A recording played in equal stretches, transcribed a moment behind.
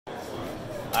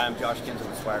I'm Josh Kinzel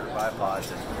with Swagger Bipods,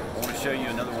 and I want to show you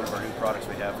another one of our new products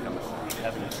we have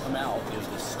having come out is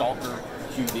the Swagger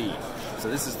QD. So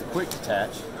this is the quick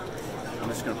detach. I'm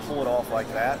just going to pull it off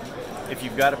like that. If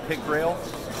you've got a pick rail,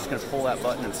 you're just going to pull that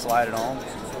button and slide it on.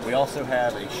 We also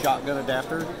have a shotgun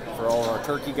adapter for all of our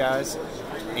turkey guys,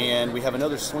 and we have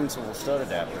another swing swivel stud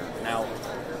adapter. Now,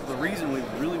 the reason we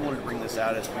really wanted to bring this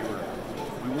out is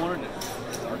we wanted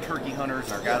our turkey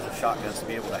hunters and our guys with shotguns to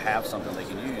be able to have something they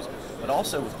can use, but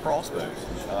also with crossbows.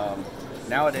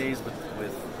 Nowadays,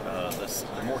 with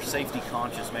the more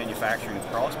safety-conscious manufacturing of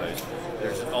crossbows,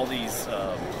 there's all these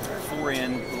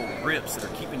four-end little grips that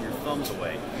are keeping your thumbs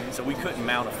away, so we couldn't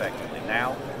mount effectively.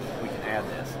 Now we can add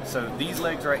this. So these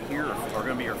legs right here are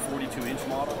going to be our 42-inch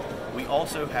model. We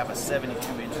also have a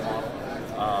 72-inch model,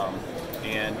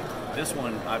 and this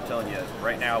one, I'm telling you,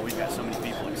 right now we've got so many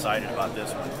people excited about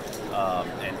this one,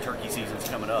 and turkey season's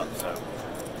coming up, so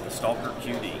the Swagger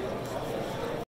QD.